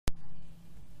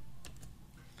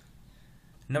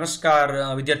નમસ્કાર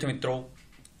વિદ્યાર્થી મિત્રો,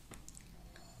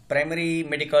 પ્રાઇમરી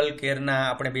મેડિકલ કેરના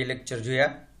આપણે બે લેક્ચર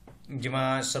જોયા,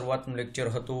 જેમાં શરૂઆતનું લેક્ચર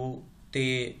હતું તે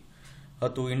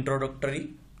હતું ઇન્ટ્રોડક્ટરી,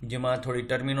 જેમાં થોડી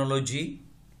ટર્મિનોલોજી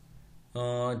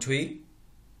જોઈ,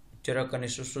 ચરક અને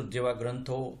સુશ્રુત જેવા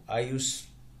ગ્રંથો, આયુષ,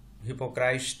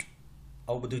 હિપોક્રાઇસ્ટ,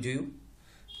 આવું બધું જોયું.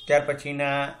 ત્યાર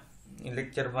પછીના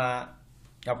લેક્ચરમાં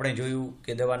આપણે જોયું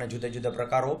કે દવાના જુદા જુદા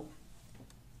પ્રકારો,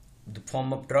 the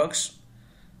form of drugs,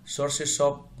 sources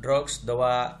of drugs,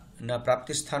 દવાના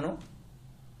પ્રાપ્તિ સ્થાનો,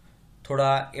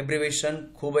 થોડા એબ્રિવેશન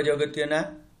ખૂબ જ અગત્યના,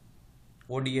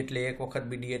 ઓડી એટલે એક વખત,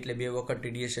 બીડી એટલે બે વખત,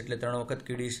 ટીડીએસ એટલે 3 વખત,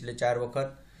 કીડીએસ એટલે 4 વખત,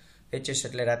 એચએસ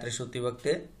એટલે રાત્રે સૂતી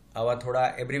વખતે, આવા થોડા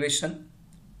એબ્રિવેશન.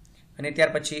 અને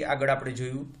ત્યાર પછી આગળ આપણે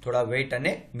જોયું થોડા વેઇટ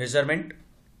અને મેઝરમેન્ટ,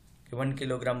 કે 1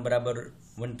 કિલોગ્રામ બરાબર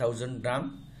 1000 ગ્રામ.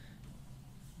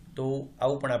 તો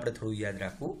આવું પણ આપણે થોડું યાદ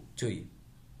રાખવું જોઈએ.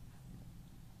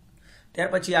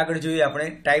 ત્યાર પછી આગળ જોઈએ આપણે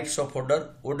ટાઈપ્સ ઓફ ઓર્ડર,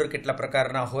 ઓર્ડર કેટલા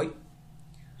પ્રકારના હોય.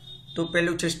 તો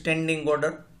પહેલું છે સ્ટેન્ડિંગ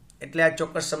ઓર્ડર, એટલે આ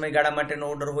ચોક્કસ સમયગાળા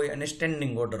માટેનો ઓર્ડર હોય, અને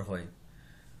સ્ટેન્ડિંગ ઓર્ડર હોય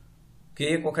કે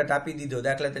એક વખત આપી દીધો.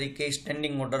 દાખલા તરીકે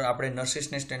સ્ટેન્ડિંગ ઓર્ડર, આપણે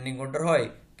નર્સિસને સ્ટેન્ડિંગ ઓર્ડર હોય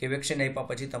કે વેક્સિન આપ્યા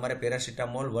પછી તમારે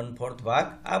પેરાસિટામોલ 1/4 ભાગ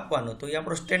આપવાનો, તો એ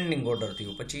આપણો સ્ટેન્ડિંગ ઓર્ડર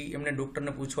થયો. પછી એમને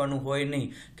ડૉક્ટરને પૂછવાનું હોય નહીં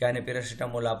કે આને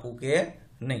પેરાસિટામોલ આપવું કે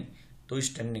નહીં, તો એ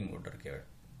સ્ટેન્ડિંગ ઓર્ડર કહેવાય.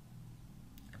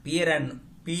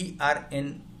 PRN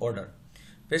ઓર્ડર,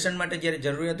 પેશન્ટ માટે જ્યારે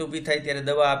જરૂરિયાત ઊભી થાય ત્યારે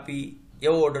દવા આપી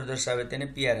એવો ઓર્ડર દર્શાવે તેને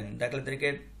PRN. દાખલા તરીકે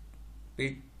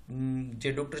જે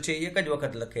ડૉક્ટર છે એક જ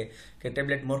વખત લખે કે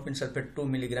tablet morphine sulphate 2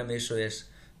 milligram SOS,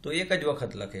 તો એક જ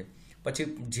વખત લખે. પછી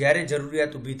જ્યારે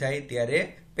જરૂરિયાત ઊભી થાય ત્યારે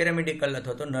પેરામેડિકલ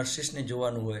અથવા તો નર્સિસને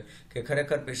જોવાનું હોય કે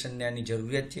ખરેખર પેશન્ટને આની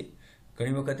જરૂરિયાત છે.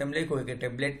 ઘણી વખત એમ લખ્યું હોય કે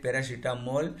ટેબ્લેટ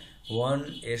પેરાસિટામોલ 1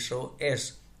 SOS,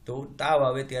 તો તાવ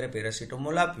આવે ત્યારે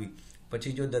પેરાસિટામોલ આપવી.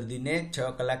 પછી જો દર્દીને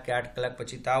 6 કલાક કે 8 કલાક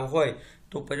પછી તાવ હોય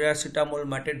તો પેરાસિટામોલ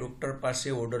માટે ડૉક્ટર પાસે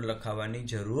ઓર્ડર લખાવવાની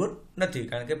જરૂર નથી,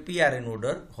 કારણ કે PRN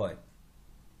ઓર્ડર હોય.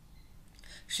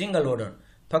 સિંગલ ઓર્ડર,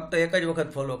 ફક્ત એક જ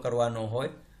વખત ફોલો કરવાનો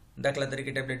હોય. દાખલા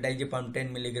તરીકે ટેબ્લેટ ડાયઝેપામ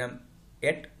 10 મિલીગ્રામ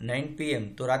એટ 9 PM,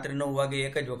 તો રાત્રે 9 વાગે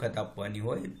એક જ વખત આપવાની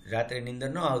હોય. રાત્રે નીંદર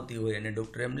ન આવતી હોય અને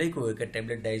ડૉક્ટરે એમ લખ્યું હોય કે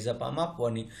ટેબ્લેટ ડાયઝેપામ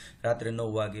આપવાની રાત્રે 9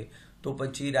 વાગે, તો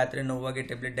પછી રાત્રે 9 વાગે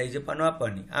ટેબ્લેટ ડાયઝેપામ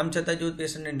આપવાની. આમ છતાં જો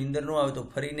પેશન્ટને નીંદર ન આવે તો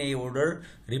ફરીને એ ઓર્ડર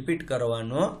રિપીટ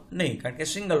કરવાનો નહીં, કારણ કે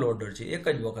સિંગલ ઓર્ડર છે, એક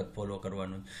જ વખત ફોલો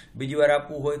કરવાનો. બીજી વાર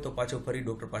આપવું હોય તો પાછો ફરી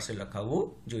ડૉક્ટર પાસે લખાવવું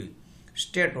જોઈએ.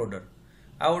 સ્ટેટ ઓર્ડર,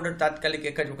 આ ઓર્ડર તાત્કાલિક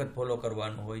એક જ વખત ફોલો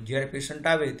કરવાનો હોય. જ્યારે પેશન્ટ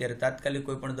આવે ત્યારે તાત્કાલિક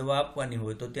કોઈ પણ દવા આપવાની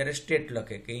હોય તો ત્યારે સ્ટેટ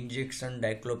લખે કે ઇન્જેક્શન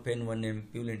ડાયક્લોફેન 1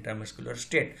 એમ્પ્યુલ ઇન્ટ્રામસ્ક્યુલર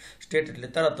સ્ટેટ. સ્ટેટ એટલે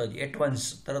તરત જ, એટવાન્સ,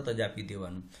 તરત જ આપી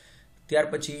દેવાનું. ત્યાર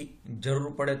પછી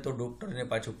જરૂર પડે તો ડૉક્ટરને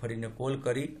પાછું ફરીને કોલ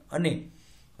કરી અને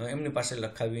એમની પાસે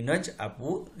લખાવીને જ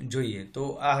આપવું જોઈએ. તો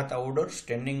આ હતા order: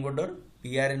 standing order,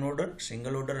 PRN order,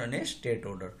 single order અને સ્ટેટ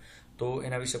ઓર્ડર. તો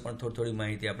એના વિશે પણ થોડી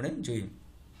માહિતી આપણે જોઈએ.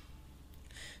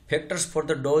 Factors for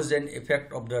the dose and effect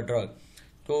of the drug,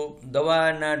 તો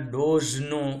દવાના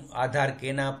ડોઝનો આધાર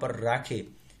કેના પર રાખે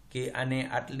કે આને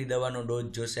આટલી દવાનો ડોઝ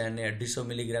જોશે, આને 250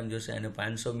 મિલીગ્રામ જોશે, આને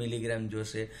 500 મિલીગ્રામ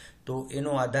જોશે, તો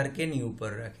એનો આધાર કેની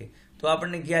ઉપર રાખે. તો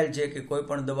આપણને ખ્યાલ છે કે કોઈ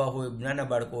પણ દવા હોય, નાના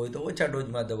બાળકો હોય તો ઓછા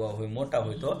ડોઝમાં દવા હોય, મોટા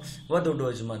હોય તો વધુ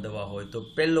ડોઝમાં દવા હોય. તો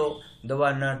પહેલો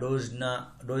દવાના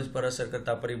ડોઝ પર અસર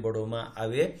કરતા પરિબળોમાં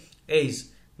આવે એજ,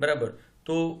 બરાબર.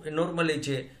 તો એ નોર્મલી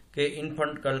છે કે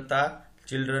ઇન્ફન્ટ કરતાં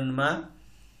ચિલ્ડ્રનમાં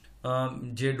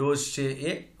જે ડોઝ છે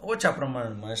એ ઓછા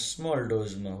પ્રમાણમાં, સ્મોલ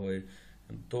ડોઝમાં હોય.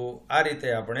 તો આ રીતે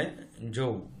આપણે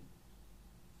જોવું.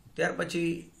 ત્યાર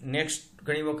પછી નેક્સ્ટ,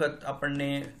 ઘણી વખત આપણને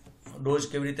ડોઝ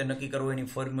કેવી રીતે નક્કી કરવો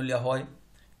એની ફોર્મ્યુલા હોય.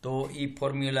 તો એ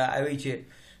ફોર્મ્યુલા આવી છે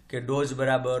કે ડોઝ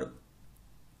બરાબર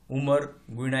ઉંમર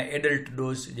ગુણ્યા એડલ્ટ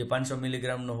ડોઝ, જે 500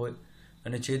 મિલીગ્રામનો હોય,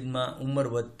 અને છેદમાં ઉંમર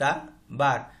વત્તા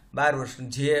 12 વર્ષ.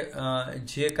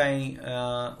 જે કાંઈ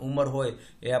ઉંમર હોય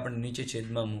એ આપણે નીચે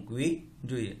છેદમાં મૂકવી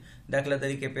જોઈએ. દાખલા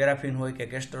તરીકે પેરાફિન હોય કે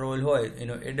કેસ્ટર ઓઇલ હોય,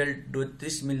 એનો એડલ્ટ ડોઝ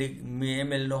 30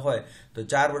 ml નો હોય, તો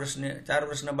 4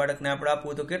 વર્ષના બાળકને આપણે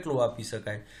આપવું તો કેટલું આપી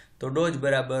શકાય? તો ડોઝ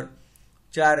બરાબર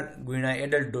 4 ગુણ્યા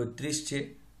એડલ્ટ ડોઝ 30 છે,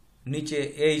 નીચે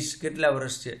એજ કેટલા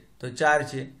વર્ષ છે તો 4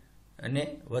 છે, અને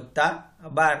વત્તા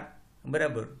 12,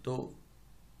 બરાબર. તો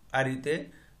આ રીતે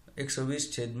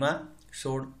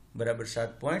 120/16 બરાબર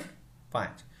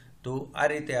 7.5. તો આ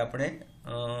રીતે આપણે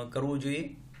કરવું જોઈએ.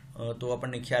 તો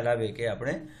આપણને ખ્યાલ આવે કે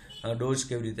આપણે ડોઝ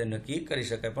કેવી રીતે નક્કી કરી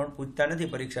શકાય. પણ પૂછતા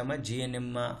નથી પરીક્ષામાં,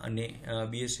 GNMમાં અને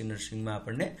BSc નર્સિંગમાં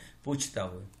આપણને પૂછતા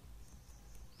હોય.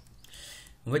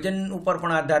 વજન ઉપર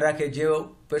પણ આધાર રાખે. જે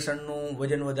પેશન્ટનું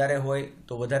વજન વધારે હોય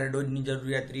તો વધારે ડોઝની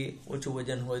જરૂરિયાત રહે, ઓછું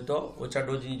વજન હોય તો ઓછા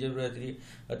ડોઝની જરૂરિયાત રહે.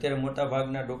 અત્યારે મોટા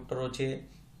ભાગના ડૉક્ટરો છે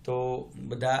તો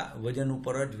બધા વજન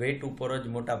ઉપર જ, વેઇટ ઉપર જ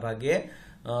મોટા ભાગે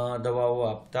દવાઓ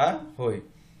આપતા હોય.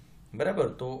 બરાબર,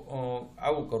 તો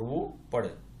આવું કરવું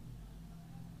પડે.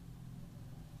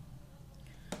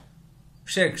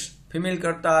 સેક્સ, ફિમેલ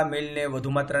કરતાં મેલને વધુ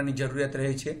માત્રાની જરૂરિયાત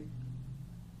રહે છે.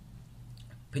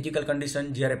 ફિઝિકલ કન્ડિશન,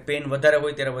 જ્યારે પેન વધારે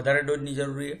હોય ત્યારે વધારે ડોઝની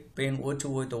જરૂરિયાત, પેન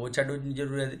ઓછું હોય તો ઓછા ડોઝની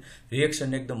જરૂરિયાત,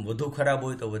 રિએક્શન એકદમ વધુ ખરાબ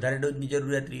હોય તો વધારે ડોઝની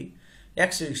જરૂરિયાત રહી.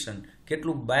 એક્સક્રીશન,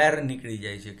 કેટલું બહાર નીકળી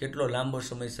જાય છે, કેટલો લાંબો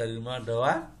સમય શરીરમાં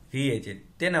દવા રહે છે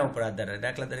તેના ઉપર આધાર રહે.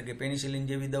 દાખલા તરીકે પેનિસિલિન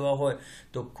જેવી દવા હોય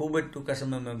તો ખૂબ જ ટૂંકા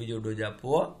સમયમાં બીજો ડોઝ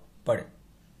આપવો પડે.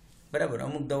 બરાબર,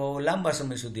 અમુક દવાઓ લાંબા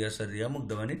સમય સુધી અસર રહે, અમુક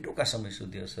દવાની ટૂંકા સમય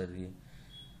સુધી અસર રહે.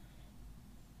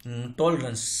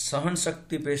 ટોલરન્સ,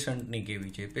 સહનશક્તિ પેશન્ટની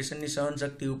કેવી છે. પેશન્ટની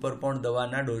સહનશક્તિ ઉપર પણ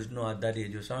દવાના ડોઝનો આધાર રહે.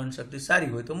 જો સહનશક્તિ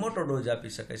સારી હોય તો મોટો ડોઝ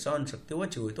આપી શકાય, સહનશક્તિ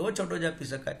ઓછી હોય તો ઓછો ડોઝ આપી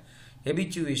શકાય.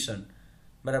 હેબિચ્યુએશન,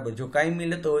 બરાબર, જો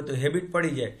કાયમી લેતો હોય તો હેબિટ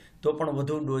પડી જાય તો પણ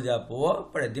વધુ ડોઝ આપવો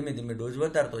પડે, ધીમે ધીમે ડોઝ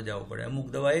વધારતો જવો પડે. અમુક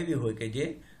દવા એવી હોય કે જે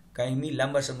કાયમી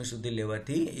લાંબા સમય સુધી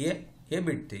લેવાથી એ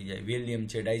હેબિટ થઈ જાય. વેલિયમ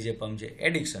છે, ડાયઝેપામ છે.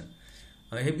 એડિક્શન,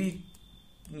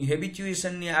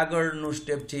 હેબિચ્યુએશનની આગળનું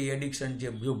સ્ટેપ છે એ એડિક્શન છે.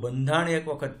 જો બંધાણ એક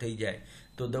વખત થઈ જાય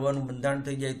તો દવાનું બંધાણ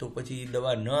થઈ જાય તો પછી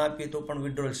દવા ન આપીએ તો પણ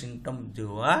વિડ્રોલ સિમ્ટમ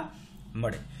જોવા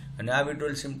મળે, અને આ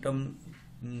વિડ્રોલ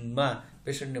સિમ્ટમમાં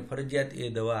પેશન્ટને ફરજિયાત એ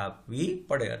દવા આપવી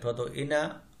પડે અથવા તો એના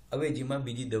અવેજીમાં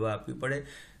બીજી દવા આપવી પડે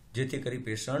જેથી કરી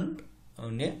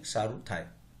પેશન્ટને સારું થાય.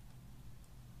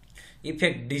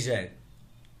 ઇફેક્ટ ડિઝાયર,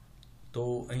 તો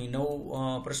અહીં નવો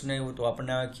પ્રશ્ન આવ્યો તો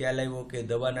આપણને ખ્યાલ આવ્યો કે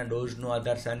દવાના ડોઝનો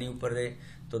આધાર શાની ઉપર રહે.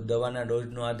 તો દવાના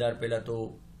ડોઝનો આધાર પહેલાં તો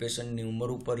પેશન્ટની ઉંમર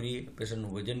ઉપર રહે,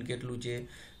 પેશન્ટનું વજન કેટલું છે,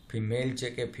 ફિમેલ છે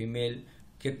કે ફિમેલ,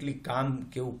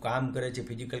 કેવું કામ કરે છે,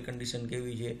 ફિઝિકલ કન્ડિશન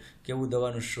કેવી છે, કેવું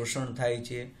દવાનું શોષણ થાય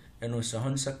છે, એનું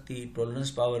સહનશક્તિ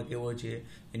ટોલરન્સ પાવર કેવો છે,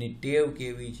 એની ટેવ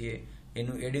કેવી છે,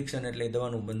 એનું એડિક્શન એટલે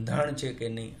દવાનું બંધાણ છે કે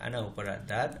નહીં, આના ઉપર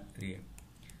આધાર રહે.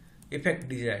 ઇફેક્ટ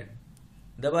ડિઝાયર,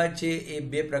 દવા છે એ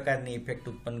બે પ્રકારની ઇફેક્ટ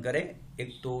ઉત્પન્ન કરે.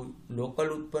 એક તો લોકલ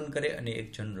ઉત્પન્ન કરે અને એક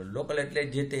જનરલ. લોકલ એટલે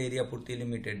જે તે એરિયા પૂરતી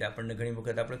લિમિટેડ. આપણને ઘણી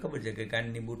વખત આપણે ખબર છે કે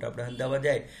કાનની બૂટ આપણે હંધાવા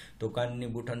જાય તો કાનની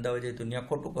બૂટ હંધાવા જાય તો ત્યાં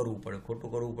ખોટું કરવું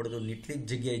પડે તો એટલી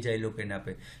જ જગ્યાએ જાયલોકેન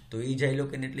આપે, તો એ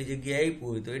જાયલોકેન એટલી જગ્યાએ આપ્યું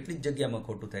હોય તો એટલી જ જગ્યામાં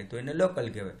ખોટું થાય તો એને લોકલ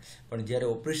કહેવાય. પણ જ્યારે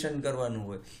ઓપરેશન કરવાનું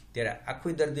હોય ત્યારે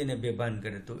આખું દર્દીને બેભાન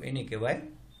કરે તો એને કહેવાય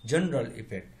જનરલ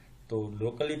ઇફેક્ટ. તો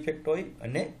લોકલ ઇફેક્ટ હોય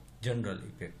અને જનરલ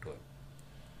ઇફેક્ટ હોય.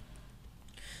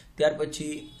 ત્યાર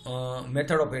પછી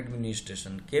મેથડ ઓફ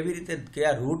એડમિનિસ્ટ્રેશન, કેવી રીતે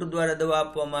કયા રૂટ દ્વારા દવા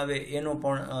આપવામાં આવે એનો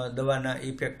પણ દવાના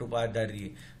ઇફેક્ટ ઉપર આધાર રહે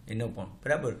એનો પણ.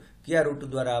 બરાબર, કયા રૂટ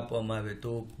દ્વારા આપવામાં આવે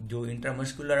તો જો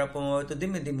ઇન્ટ્રામસ્ક્યુલર આપવામાં આવે તો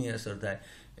ધીમે ધીમે અસર થાય,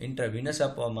 ઇન્ટ્રાવિનસ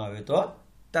આપવામાં આવે તો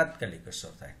તાત્કાલિક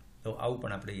અસર થાય. તો આવું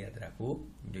પણ આપણે યાદ રાખવું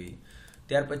જોઈએ.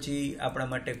 ત્યાર પછી આપણા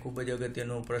માટે ખૂબ જ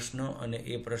અગત્યનો પ્રશ્ન અને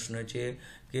એ પ્રશ્ન છે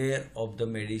care of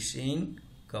the medicine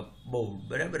cupboard.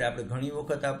 બરાબર, આપણે ઘણી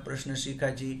વખત આ પ્રશ્ન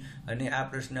શીખ્યા છીએ અને આ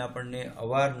પ્રશ્ન આપણને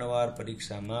અવારનવાર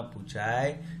પરીક્ષામાં પૂછાય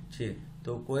છે.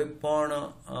 તો કોઈ પણ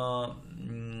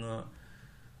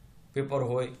પેપર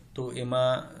હોય તો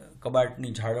એમાં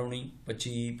કબાટની જાળવણી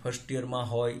પછી ફર્સ્ટ યરમાં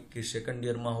હોય કે સેકન્ડ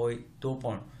યરમાં હોય તો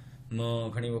પણ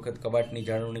ઘણી વખત કબાટની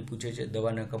જાળવણી પૂછે છે,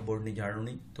 દવાના કપબોર્ડની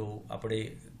જાળવણી. તો આપણે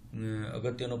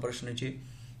અગત્યનો પ્રશ્ન છે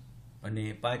અને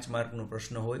 5 માર્કનો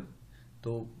પ્રશ્ન હોય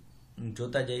તો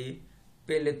જોતા જઈએ.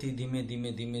 પહેલેથી ધીમે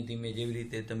ધીમે જેવી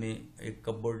રીતે તમે એક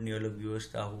કપબોર્ડની અલગ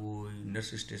વ્યવસ્થા હોય,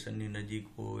 નર્સિંગ સ્ટેશનની નજીક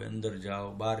હોય, અંદર જાઓ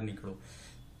બહાર નીકળો,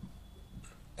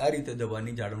 આ રીતે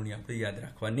દવાની જાળવણી આપણે યાદ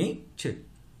રાખવાની છે.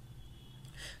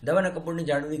 દવાના કપબોર્ડની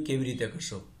જાળવણી કેવી રીતે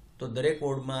કરશો તો દરેક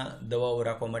વોર્ડમાં દવાઓ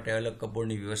રાખવા માટે અલગ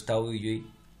કપબોર્ડની વ્યવસ્થા હોવી જોઈએ.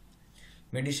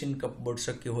 મેડિસિન કપબોર્ડ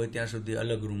શક્ય હોય ત્યાં સુધી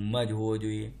અલગ રૂમમાં જ હોવો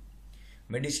જોઈએ.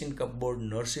 મેડિસિન કપબોર્ડ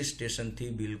નર્સિંગ સ્ટેશનથી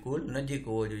બિલકુલ નજીક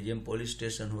હોવો જોઈએ. જેમ પોલીસ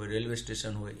સ્ટેશન હોય, રેલવે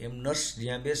સ્ટેશન હોય, એમ નર્સ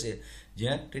જ્યાં બેસે,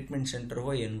 જ્યાં ટ્રીટમેન્ટ સેન્ટર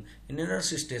હોય એને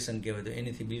નર્સિંગ સ્ટેશન કહેવાય, તો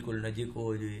એનાથી બિલકુલ નજીક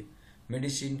હોવો જોઈએ.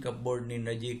 મેડિસિન કપબોર્ડની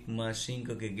નજીકમાં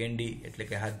સિંક કે ગેંડી એટલે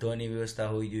કે હાથ ધોવાની વ્યવસ્થા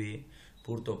હોવી જોઈએ.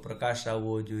 પૂરતો પ્રકાશ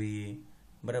આવવો જોઈએ.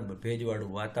 બરાબર,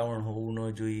 ભેજવાળું વાતાવરણ હોવું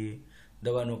ન જોઈએ.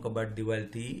 દવાનો કબાટ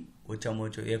દિવાલથી ઓછામાં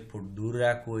ઓછો 1 ફૂટ દૂર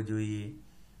રાખવો જોઈએ.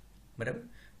 બરાબર,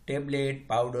 ટેબ્લેટ,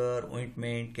 પાવડર,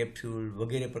 ઓઇન્ટમેન્ટ, કેપ્સ્યુલ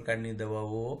વગેરે પ્રકારની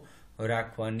દવાઓ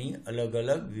રાખવાની અલગ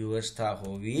અલગ વ્યવસ્થા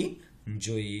હોવી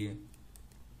જોઈએ.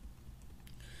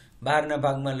 બહારના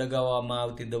ભાગમાં લગાવવામાં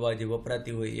આવતી દવા જે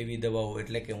વપરાતી હોય એવી દવાઓ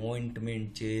એટલે કે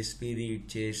ઓઇન્ટમેન્ટ છે, સ્પિરિટ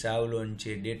છે, સાવલોન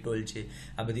છે, ડેટોલ છે,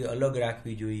 આ બધી અલગ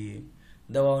રાખવી જોઈએ.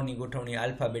 દવાઓની ગોઠવણી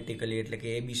આલ્ફાબેટિકલી એટલે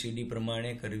કે ABCD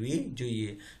પ્રમાણે કરવી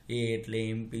જોઈએ. A એટલે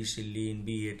એમ્પિસિલિન,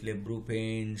 B એટલે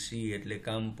બ્રુફેન, C એટલે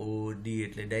કામ્પોઝ, D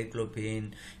એટલે ડાયક્લોફેન.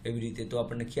 એવી રીતે તો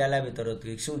આપણને ખ્યાલ આવે તરત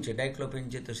કે શું છે. ડાયક્લોફેન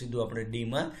છે તો સીધું આપણે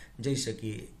Dમાં જઈ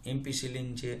શકીએ, એમ્પિસિલિન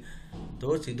છે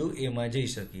તો સીધું Aમાં જઈ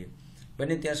શકીએ.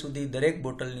 બને ત્યાં સુધી દરેક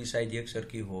બોટલની સાઇઝ એક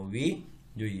સરખી હોવી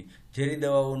જોઈએ। ઝેરી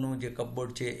દવાઓનું જે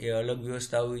કપબોર્ડ છે એ અલગ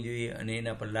વ્યવસ્થા હોવી જોઈએ અને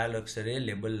એના પર લાલ અક્ષરે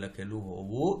લેબલ લખેલું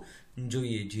હોવું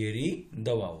જોઈએ। ઝેરી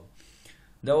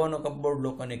દવાઓનો કપબોર્ડ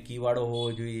લોકોને કીવાળો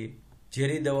હોવો જોઈએ।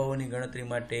 ઝેરી દવાઓની ગણતરી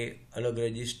માટે અલગ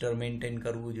રજિસ્ટર મેન્ટેન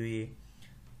કરવું જોઈએ।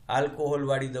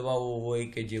 આલ્કોહોલવાળી દવાઓ હોય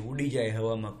કે જે ઉડી જાય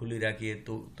હવામાં ખુલ્લી રાખીએ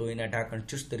તો એના ઢાંકણ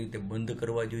ચુસ્ત રીતે બંધ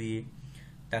કરવા જોઈએ।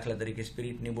 દાખલા તરીકે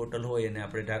સ્પિરિટની બોટલ હોય અને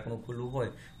આપણે ઢાંકણું ખુલ્લું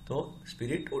હોય તો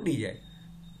સ્પિરિટ ઉડી જાય।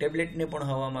 ટેબ્લેટને પણ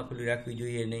હવામાં ખુલ્લી રાખવી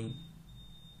જોઈએ નહીં।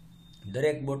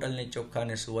 દરેક બોટલને ચોખ્ખા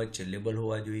અને સ્વચ્છ લેબલ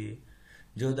હોવા જોઈએ।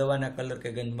 જો દવાના કલર કે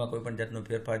ગંધમાં કોઈ પણ જાતનો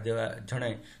ફેરફાર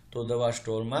જણાય તો દવા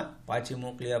સ્ટોરમાં પાછી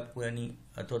મોકલી આપવાની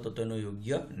અથવા તો તેનો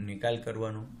યોગ્ય નિકાલ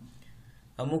કરવાનો।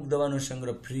 અમુક દવાનો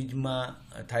સંગ્રહ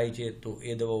ફ્રીજમાં થાય છે તો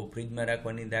એ દવાઓ ફ્રીજમાં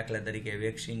રાખવાની, દાખલા તરીકે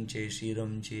વેક્સિન છે,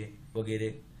 સિરમ છે વગેરે।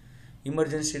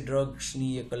 ઇમરજન્સી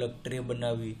ડ્રગ્સની એક અલગ ટ્રે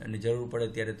બનાવવી અને જરૂર પડે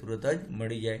ત્યારે તુરંત જ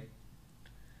મળી જાય।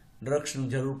 ડ્રગ્સનું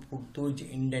જરૂર પૂરતું જ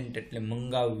ઇન્ડેન્ટ એટલે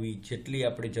મંગાવવી, જેટલી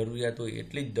આપણે જરૂરિયાત હોય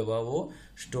એટલી જ દવાઓ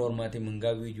સ્ટોરમાંથી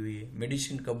મંગાવવી જોઈએ।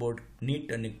 મેડિસિન કપબોર્ડ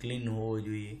નીટ અને ક્લીન હોવો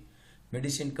જોઈએ।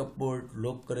 મેડિસિન કપબોર્ડ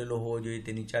લોક કરેલો હોવો જોઈએ,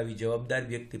 તેની ચાવી જવાબદાર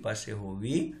વ્યક્તિ પાસે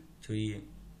હોવી જોઈએ।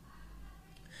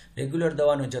 રેગ્યુલર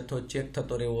દવાનો જથ્થો ચેક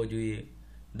થતો રહેવો જોઈએ।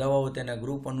 દવાઓ તેના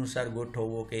ગ્રુપ અનુસાર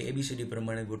ગોઠવવો કે ABCD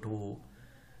પ્રમાણે ગોઠવવો।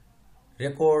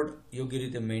 રેકોર્ડ યોગ્ય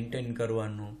રીતે મેન્ટેન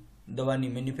કરવાનો।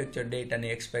 દવાની મેન્યુફેક્ચર ડેટ અને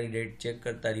એક્સપાયરી ડેટ ચેક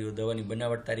કરતા રહ્યો। દવાની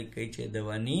બનાવટ તારીખ કઈ છે,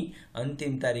 દવાની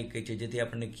અંતિમ તારીખ કઈ છે, જેથી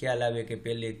આપણને ખ્યાલ આવે કે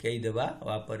પહેલે કઈ દવા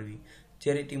વાપરવી।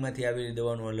 ચેરિટીમાંથી આવેલી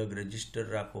દવાનું અલગ રજિસ્ટર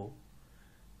રાખો।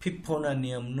 ફિફ્ફોના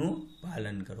નિયમનું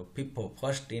પાલન કરો। ફિફ્ફો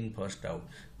ફર્સ્ટ ઇન ફર્સ્ટ આઉટ।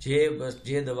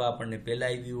 જે દવા આપણને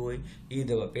પહેલાં આવી હોય એ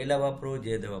દવા પહેલાં વાપરો,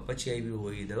 જે દવા પછી આવી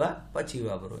હોય એ દવા પછી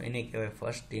વાપરો, એને કહેવાય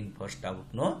ફર્સ્ટ ઇન ફર્સ્ટ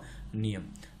આઉટનો નિયમ।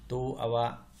 તો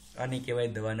આને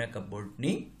કહેવાય દવાના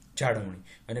કપબોર્ડની જાળવણી।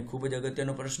 અને ખૂબ જ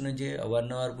અગત્યનો પ્રશ્ન છે,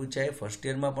 અવારનવાર પૂછાય, ફર્સ્ટ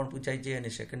યરમાં પણ પૂછાય છે અને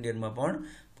સેકન્ડ યરમાં પણ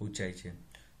પૂછાય છે।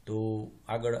 તો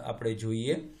આગળ આપણે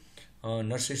જોઈએ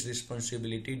nurses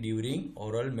responsibility during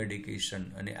oral medication.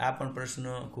 અને આ પણ પ્રશ્ન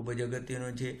ખૂબ જ અગત્યનો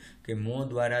છે કે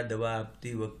મોં દ્વારા દવા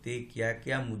આપતી વખતે કયા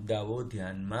કયા મુદ્દાઓ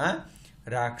ધ્યાનમાં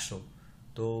રાખશો।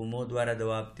 તો મોં દ્વારા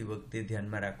દવા આપતી વખતે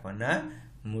ધ્યાનમાં રાખવાના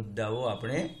મુદ્દાઓ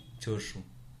આપણે જોશું।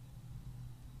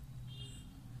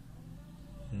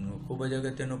 ખૂબ જ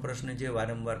અગત્યનો પ્રશ્ન છે,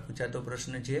 વારંવાર પૂછાતો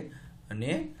પ્રશ્ન છે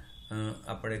અને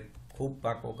આપણે ખૂબ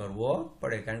પાકો કરવો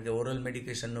પડે, કારણ કે ઓરલ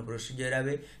મેડિકેશનનો પ્રોસિજર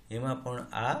આવે એમાં પણ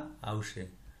આ આવશે।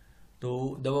 તો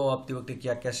દવાઓ આપતી વખતે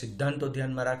કયા કયા સિદ્ધાંતો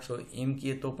ધ્યાનમાં રાખશો એમ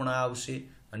કહીએ તો પણ આ આવશે,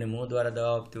 અને મોં દ્વારા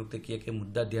દવા આપતી વખતે કયા કયા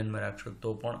મુદ્દા ધ્યાનમાં રાખશો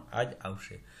તો પણ આ જ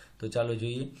આવશે। તો ચાલો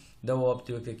જોઈએ દવાઓ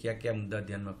આપતી વખતે કયા કયા મુદ્દા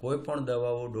ધ્યાનમાં। કોઈ પણ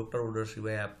દવાઓ ડૉક્ટર ઓર્ડર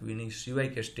સિવાય આપવી નહીં,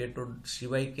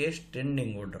 સિવાય કે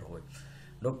સ્ટેન્ડિંગ ઓર્ડર હોય,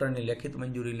 ડૉક્ટરની લેખિત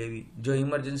મંજૂરી લેવી। જો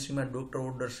ઇમરજન્સીમાં ડૉક્ટર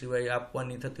ઓર્ડર સિવાય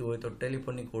આપવાની થતી હોય તો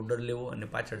ટેલિફોનિક ઓર્ડર લેવો અને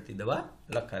પાછળથી દવા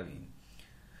લખાવી।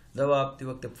 દવા આપતી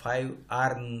વખતે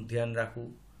 5Rનું ધ્યાન રાખવું।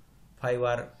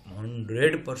 5R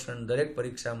 100% દરેક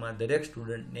પરીક્ષામાં દરેક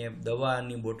સ્ટુડન્ટને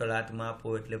દવાની બોટલ હાથમાં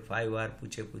આપો એટલે 5R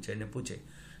પૂછે।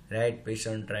 Right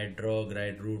patient, right drug,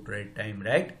 right route, right time,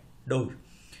 right dose.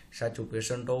 સાચું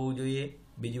પેશન્ટ હોવું જોઈએ।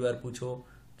 બીજી વાર પૂછો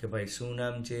કે ભાઈ શું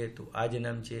નામ છે, તો આ જ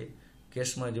નામ છે।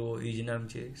 કેસમાં જુઓ એ જ નામ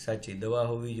છે। સાચી દવા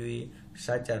હોવી જોઈએ।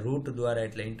 સાચા રૂટ દ્વારા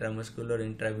એટલે ઇન્ટ્રામસ્ક્યુલર,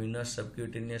 ઇન્ટ્રાવિનસ,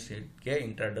 સબક્યુટેનિયસ કે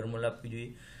ઇન્ટ્રાડર્મલ આપવી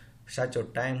જોઈએ। સાચો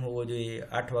ટાઈમ હોવો જોઈએ।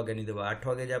 8 વાગ્યાની દવા 8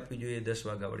 વાગે જ આપવી જોઈએ, 10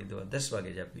 વાગ્યાવાળી દવા 10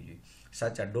 વાગે જ આપવી જોઈએ।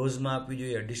 સાચા ડોઝમાં આપવી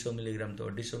જોઈએ। 250 મિલીગ્રામ તો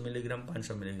 250 મિલીગ્રામ,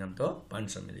 500 મિલીગ્રામ તો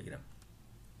 500 મિલીગ્રામ।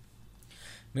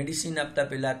 મેડિસિન આપતા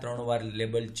પહેલાં 3 વાર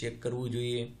લેબલ ચેક કરવું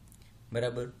જોઈએ,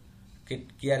 બરાબર। કે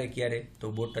ક્યારે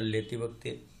તો બોટલ લેતી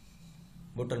વખતે,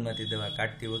 બોટલમાંથી દવા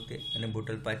કાઢતી વખતે અને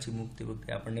બોટલ પાછી મૂકતી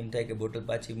વખતે। આપણને એમ થાય કે બોટલ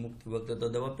પાછી મૂકતી વખતે તો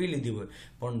દવા પી લીધી હોય,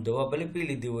 પણ દવા ભલે પી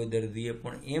લીધી હોય દર્દીએ,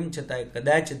 પણ એમ છતાંય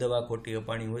કદાચ દવા ખોટી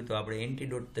અપાણી હોય તો આપણે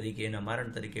એન્ટીડોટ તરીકે, એના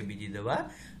મારણ તરીકે બીજી દવા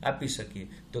આપી શકીએ।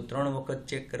 તો 3 વખત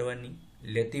ચેક કરવાની,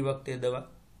 લેતી વખતે દવા,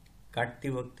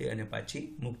 કાઢતી વખતે અને પાછી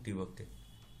મૂકતી વખતે।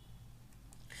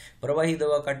 પ્રવાહી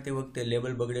દવા કાઢતી વખતે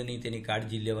લેબલ બગડે નહીં તેની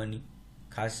કાળજી લેવાની,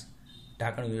 ખાસ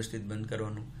ઢાંકણ વ્યવસ્થિત બંધ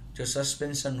કરવાનું। જો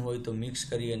સસ્પેન્શન હોય તો મિક્સ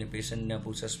કરી અને પેશન્ટને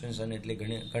આપવું। સસ્પેન્શન એટલે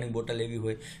ઘણી બોટલ એવી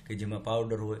હોય કે જેમાં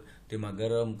પાવડર હોય, તેમાં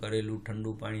ગરમ કરેલું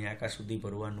ઠંડુ પાણી આકાશ સુધી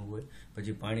ભરવાનું હોય,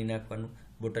 પછી પાણી નાખવાનું,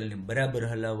 બોટલને બરાબર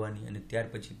હલાવવાની અને ત્યાર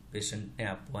પછી પેશન્ટને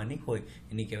આપવાની હોય,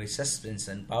 એની કહેવાય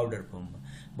સસ્પેન્શન પાવડર ફોર્મમાં।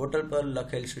 બોટલ પર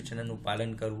લખેલ સૂચનાનું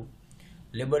પાલન કરવું।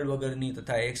 લેબલ વગરની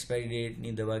તથા એક્સપાયરી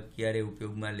ડેટની દવા ક્યારેય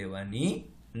ઉપયોગમાં લેવાની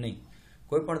નહીં।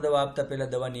 કોઈપણ દવા આપતા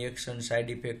પહેલાં દવાની એક્શન, સાઇડ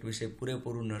ઇફેક્ટ વિશે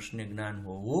પૂરેપૂરું નર્સને જ્ઞાન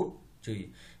હોવું જોઈએ।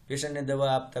 પેશન્ટને દવા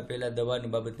આપતા પહેલાં દવાની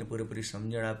બાબતની પૂરેપૂરી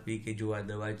સમજણ આપવી કે જો આ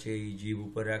દવા છે એ જીભ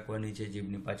ઉપર રાખવાની છે,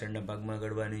 જીભની પાછળના ભાગમાં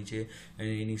ગળવાની છે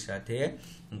અને એની સાથે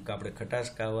આપણે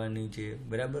ખટાશ ખાવાની છે,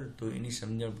 બરાબર. તો એની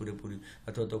સમજણ પૂરેપૂરી.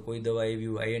 અથવા તો કોઈ દવા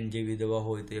એવી આયર્ન જેવી દવા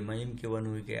હોય તો એમાં એમ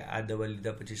કહેવાનું હોય કે આ દવા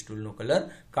લીધા પછી સ્ટૂલનો કલર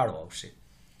કાળો આવશે.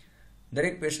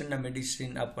 દરેક પેશન્ટના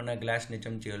મેડિસિન આપવાના ગ્લાસ ને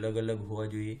ચમચી અલગ અલગ હોવા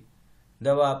જોઈએ.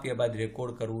 દવા આપ્યા બાદ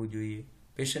રેકોર્ડ કરવું જોઈએ.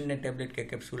 પેશન્ટને ટેબ્લેટ કે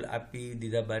કેપ્સ્યુલ આપી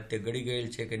દીધા બાદ તે ગળી ગયેલ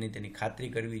છે કે નહીં તેની ખાતરી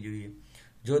કરવી જોઈએ.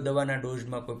 જો દવાના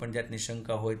ડોઝમાં કોઈ પણ જાતની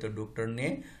શંકા હોય તો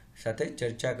ડૉક્ટરને સાથે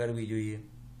ચર્ચા કરવી જોઈએ.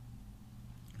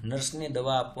 નર્સને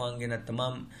દવા આપવા અંગેના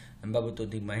તમામ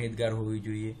બાબતોથી માહિતગાર હોવી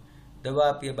જોઈએ. દવા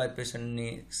આપ્યા બાદ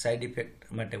પેશન્ટની સાઇડ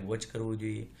ઇફેક્ટ માટે વોચ કરવું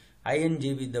જોઈએ. આયર્ન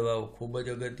જેવી દવાઓ ખૂબ જ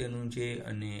અગત્યનું છે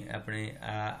અને આપણે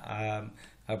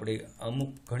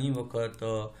અમુક ઘણી વખત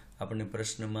આપણને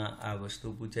પ્રશ્નમાં આ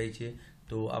વસ્તુ પૂછાય છે,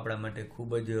 તો આપણા માટે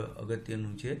ખૂબ જ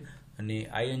અગત્યનું છે. અને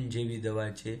આયર્ન જેવી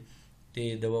દવા છે તે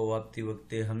દવાઓ આપતી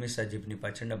વખતે હંમેશા જીભની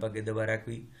પાછળના ભાગે દવા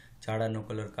રાખવી, ઝાડાનો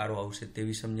કલર કાળો આવશે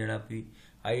તેવી સમજણ આપવી.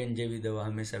 આયર્ન જેવી દવા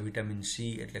હંમેશા વિટામિન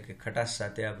સી એટલે કે ખટાશ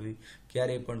સાથે આપવી.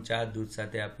 ક્યારેય પણ ચા દૂધ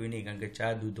સાથે આપવી નહીં, કારણ કે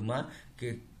ચા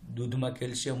દૂધમાં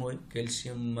કેલ્શિયમ હોય,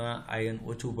 કેલ્શિયમમાં આયર્ન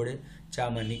ઓછું પડે.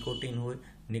 ચામાં નિકોટિન હોય,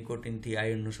 નિકોટિનથી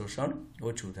આયર્નનું શોષણ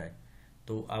ઓછું થાય.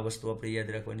 તો આ વસ્તુ આપણે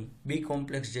યાદ રાખવાની. બી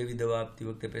કોમ્પ્લેક્સ જેવી દવા આપતી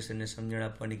વખતે પેશન્ટને સમજણ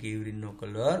આપવાની કે યુરિનનો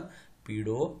કલર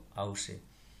પીળો આવશે.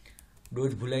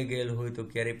 ડોઝ ભૂલાઈ ગયેલ હોય તો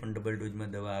ક્યારેય પણ ડબલ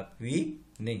ડોઝમાં દવા આપવી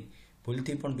નહીં.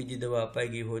 ભૂલથી પણ બીજી દવા અપાઈ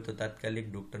ગઈ હોય તો તાત્કાલિક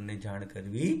ડૉક્ટરને જાણ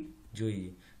કરવી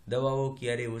જોઈએ. દવાઓ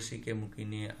ક્યારેય ઓશીકે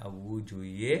મૂકીને આવવું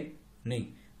જોઈએ નહીં.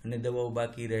 અને દવાઓ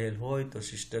બાકી રહેલ હોય તો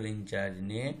સિસ્ટર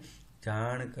ઇન્ચાર્જને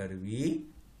જાણ કરવી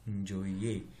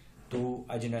જોઈએ. તો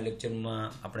આજના લેક્ચરમાં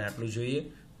આપણે આટલું જોઈએ.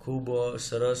 ખૂબ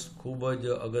સરસ, ખૂબ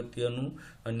જ અગત્યનું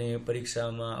અને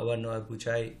પરીક્ષામાં અવારનવાર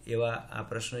પૂછાય એવા આ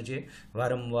પ્રશ્ન છે.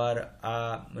 વારંવાર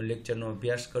આ લેક્ચરનો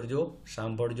અભ્યાસ કરજો,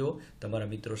 સાંભળજો,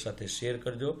 તમારા મિત્રો સાથે શેર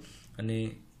કરજો અને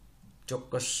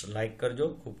ચોક્કસ લાઈક કરજો.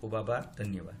 ખૂબ ખૂબ આભાર.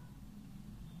 ધન્યવાદ.